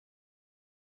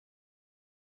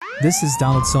This is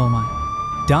Donald Solomon.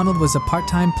 Donald was a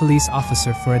part-time police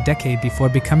officer for a decade before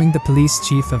becoming the police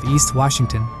chief of East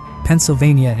Washington,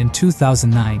 Pennsylvania in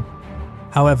 2009.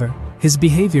 However, his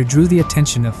behavior drew the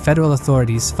attention of federal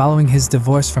authorities following his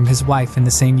divorce from his wife in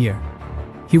the same year.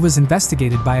 He was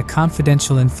investigated by a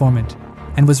confidential informant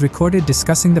and was recorded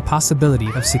discussing the possibility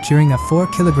of securing a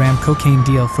 4-kilogram cocaine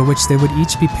deal for which they would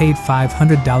each be paid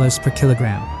 $500 per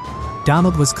kilogram.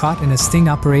 Donald was caught in a sting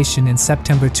operation in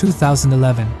September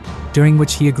 2011, during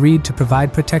which he agreed to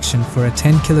provide protection for a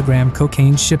 10-kilogram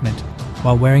cocaine shipment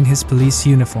while wearing his police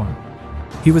uniform.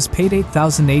 He was paid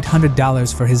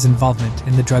 $8,800 for his involvement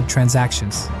in the drug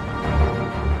transactions.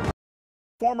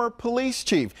 Former police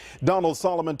chief Donald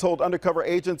Solomon told undercover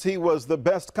agents he was the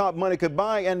best cop money could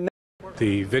buy, and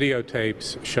the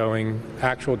videotapes showing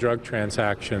actual drug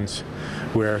transactions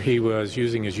where he was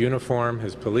using his uniform,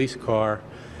 his police car,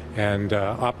 and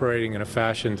operating in a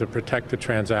fashion to protect the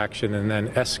transaction and then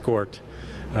escort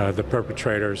the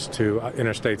perpetrators to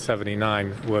Interstate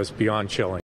 79 was beyond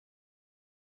chilling.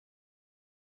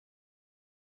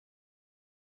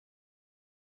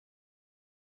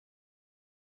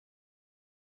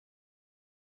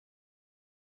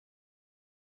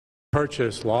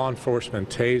 Purchased law enforcement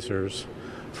tasers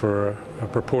for a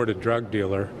purported drug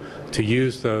dealer to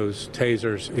use those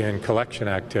tasers in collection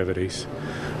activities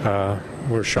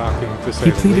were shocking to say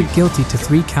the least. He pleaded guilty to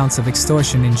 3 counts of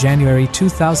extortion in January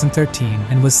 2013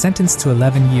 and was sentenced to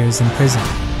 11 years in prison.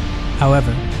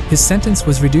 However, his sentence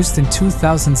was reduced in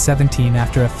 2017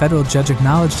 after a federal judge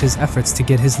acknowledged his efforts to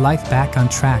get his life back on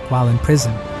track while in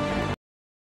prison.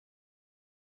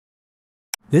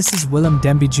 This is Willem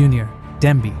Dembie Jr.,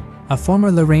 Dembie, a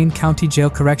former Lorain County Jail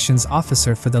Corrections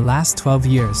officer for the last 12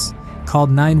 years,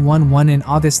 called 911 in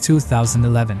August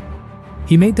 2011.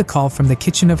 He made the call from the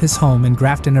kitchen of his home in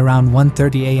Grafton around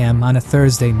 1:30 a.m. on a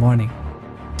Thursday morning.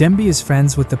 Dembie is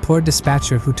friends with the poor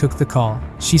dispatcher who took the call.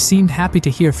 She seemed happy to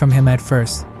hear from him at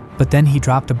first, but then he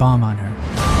dropped a bomb on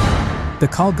her. The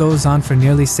call goes on for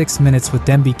nearly 6 minutes with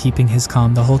Dembie keeping his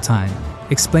calm the whole time,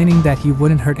 explaining that he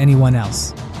wouldn't hurt anyone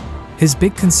else. His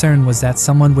big concern was that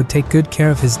someone would take good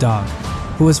care of his dog,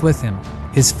 who was with him.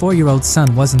 His 4-year-old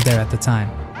son wasn't there at the time.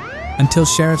 Until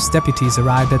sheriff's deputies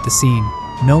arrived at the scene,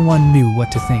 no one knew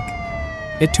what to think.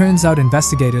 It turns out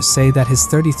investigators say that his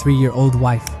 33-year-old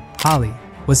wife, Holly,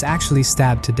 was actually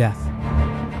stabbed to death.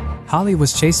 Holly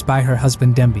was chased by her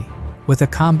husband Dembie, with a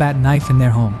combat knife in their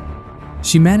home.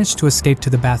 She managed to escape to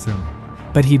the bathroom,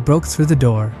 but he broke through the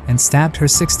door and stabbed her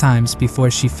 6 times before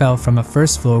she fell from a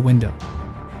first-floor window.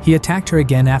 He attacked her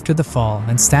again after the fall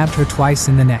and stabbed her twice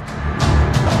in the neck.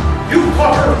 You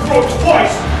cut her throat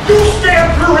twice! You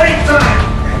stabbed her 8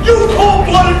 times! You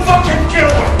cold-blooded fucking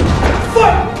killer!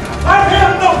 Fuck! I've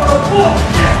had enough of the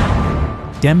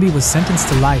bullshit! Dembie was sentenced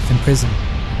to life in prison.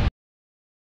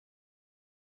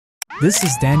 This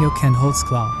is Daniel Ken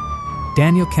Holtzclaw.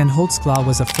 Daniel Ken Holtzclaw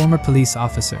was a former police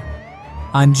officer.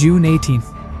 On June 18,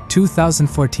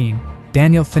 2014,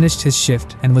 Daniel finished his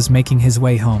shift and was making his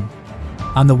way home.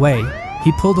 On the way,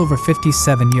 he pulled over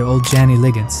 57-year-old Janny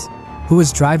Liggins, who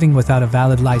was driving without a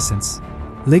valid license.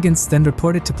 Liggins then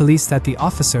reported to police that the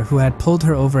officer who had pulled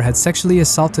her over had sexually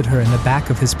assaulted her in the back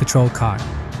of his patrol car.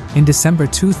 In December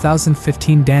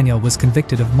 2015, Daniel was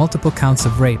convicted of multiple counts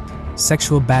of rape,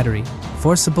 sexual battery,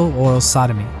 forcible oral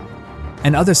sodomy,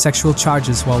 and other sexual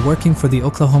charges while working for the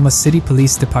Oklahoma City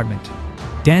Police Department.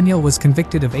 Daniel was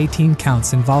convicted of 18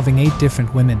 counts involving 8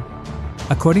 different women.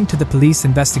 According to the police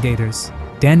investigators,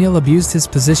 Daniel abused his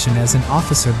position as an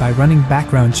officer by running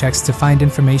background checks to find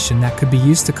information that could be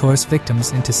used to coerce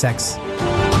victims into sex.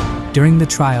 During the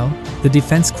trial, the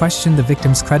defense questioned the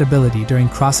victims' credibility during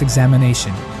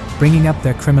cross-examination, bringing up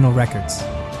their criminal records.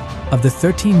 Of the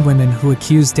 13 women who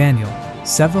accused Daniel,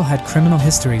 several had criminal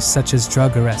histories such as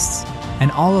drug arrests,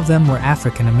 and all of them were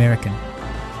African American.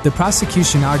 The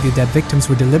prosecution argued that victims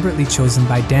were deliberately chosen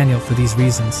by Daniel for these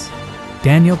reasons.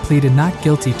 Daniel pleaded not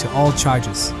guilty to all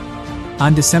charges.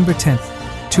 On December 10,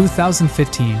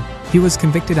 2015, he was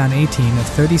convicted on 18 of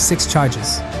 36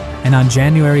 charges, and on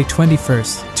January 21,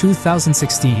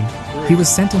 2016, he was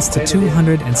sentenced to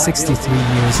 263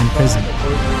 years in prison.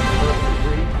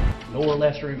 No or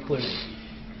lesser included.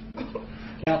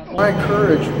 I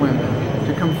encourage women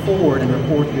to come forward and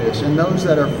report this, and those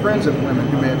that are friends of women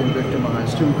who may have been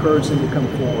victimized, to encourage them to come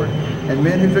forward. And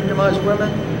men who victimize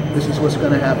women, this is what's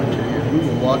going to happen to you. We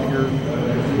will lock your...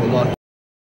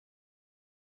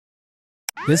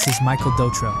 This is Michael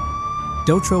Dotro.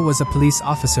 Dotro was a police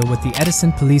officer with the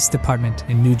Edison Police Department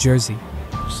in New Jersey.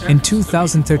 In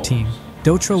 2013,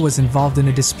 Dotro was involved in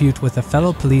a dispute with a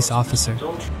fellow police officer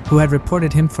who had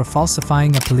reported him for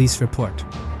falsifying a police report.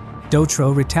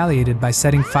 Dotro retaliated by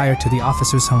setting fire to the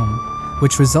officer's home,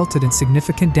 which resulted in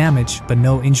significant damage but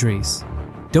no injuries.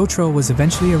 Dotro was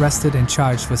eventually arrested and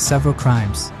charged with several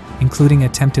crimes, including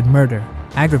attempted murder,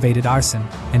 aggravated arson,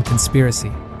 and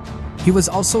conspiracy. He was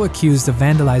also accused of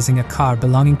vandalizing a car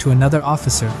belonging to another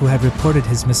officer who had reported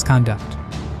his misconduct.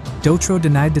 Dotro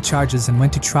denied the charges and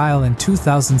went to trial in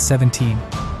 2017.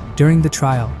 During the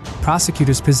trial,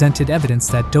 prosecutors presented evidence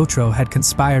that Dotro had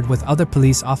conspired with other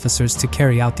police officers to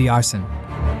carry out the arson,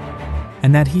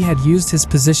 and that he had used his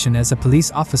position as a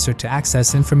police officer to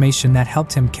access information that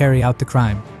helped him carry out the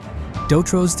crime.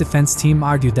 Dotro's defense team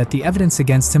argued that the evidence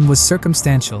against him was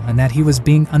circumstantial and that he was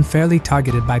being unfairly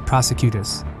targeted by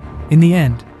prosecutors. In the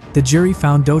end, the jury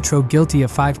found Dotro guilty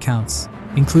of 5 counts,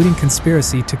 including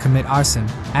conspiracy to commit arson,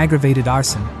 aggravated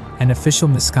arson, and official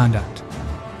misconduct.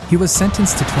 He was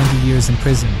sentenced to 20 years in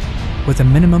prison, with a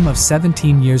minimum of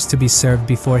 17 years to be served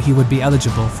before he would be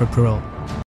eligible for parole.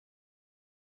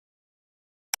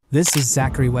 This is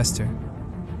Zackary Wester.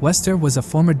 Wester was a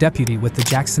former deputy with the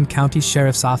Jackson County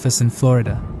Sheriff's Office in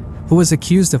Florida, who was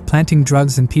accused of planting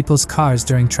drugs in people's cars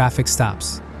during traffic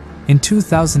stops. In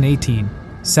 2018,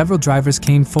 several drivers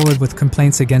came forward with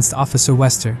complaints against Officer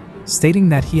Wester, stating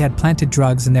that he had planted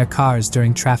drugs in their cars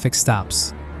during traffic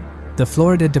stops. The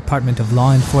Florida Department of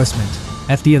Law Enforcement,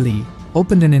 FDLE,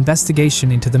 opened an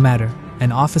investigation into the matter,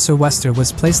 and Officer Wester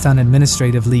was placed on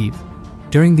administrative leave.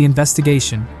 During the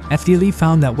investigation, FDLE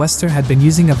found that Wester had been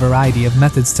using a variety of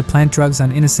methods to plant drugs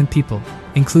on innocent people,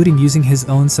 including using his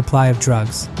own supply of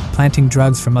drugs, planting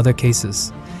drugs from other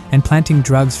cases, and planting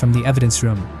drugs from the evidence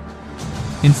room.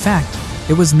 In fact,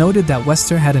 it was noted that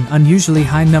Wester had an unusually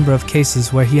high number of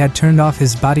cases where he had turned off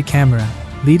his body camera,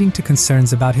 leading to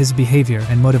concerns about his behavior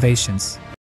and motivations.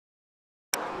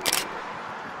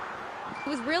 He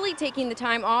was really taking the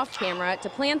time off camera to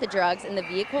plant the drugs in the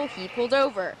vehicle he pulled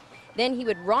over. Then he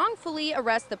would wrongfully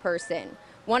arrest the person.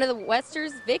 One of the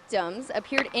Wester's victims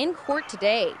appeared in court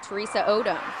today, Teresa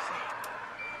Odom.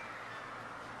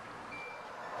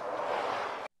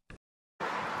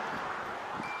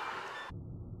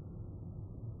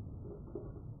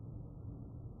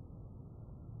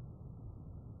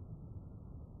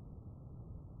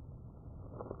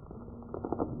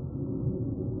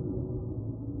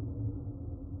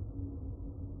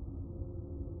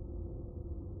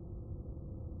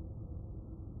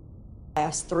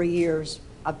 Last 3 years,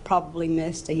 I've probably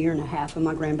missed 1.5 years of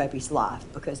my grandbaby's life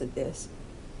because of this.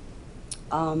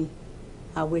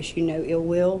 I wish you no ill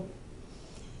will,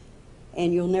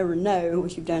 and you'll never know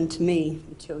what you've done to me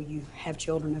until you have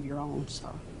children of your own. So.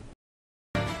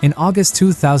 In August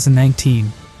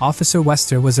 2019, Officer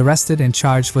Wester was arrested and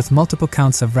charged with multiple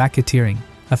counts of racketeering,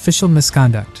 official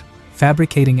misconduct,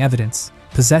 fabricating evidence,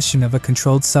 possession of a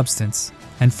controlled substance,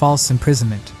 and false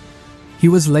imprisonment. He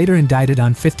was later indicted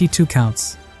on 52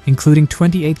 counts, including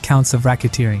 28 counts of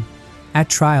racketeering. At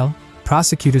trial,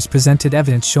 prosecutors presented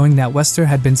evidence showing that Wester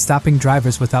had been stopping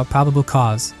drivers without probable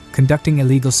cause, conducting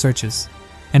illegal searches,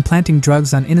 and planting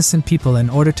drugs on innocent people in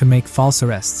order to make false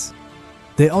arrests.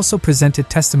 They also presented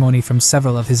testimony from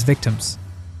several of his victims.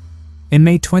 In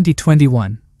May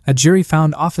 2021, a jury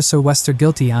found Officer Wester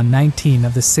guilty on 19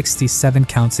 of the 67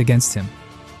 counts against him.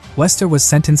 Wester was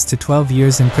sentenced to 12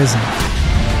 years in prison,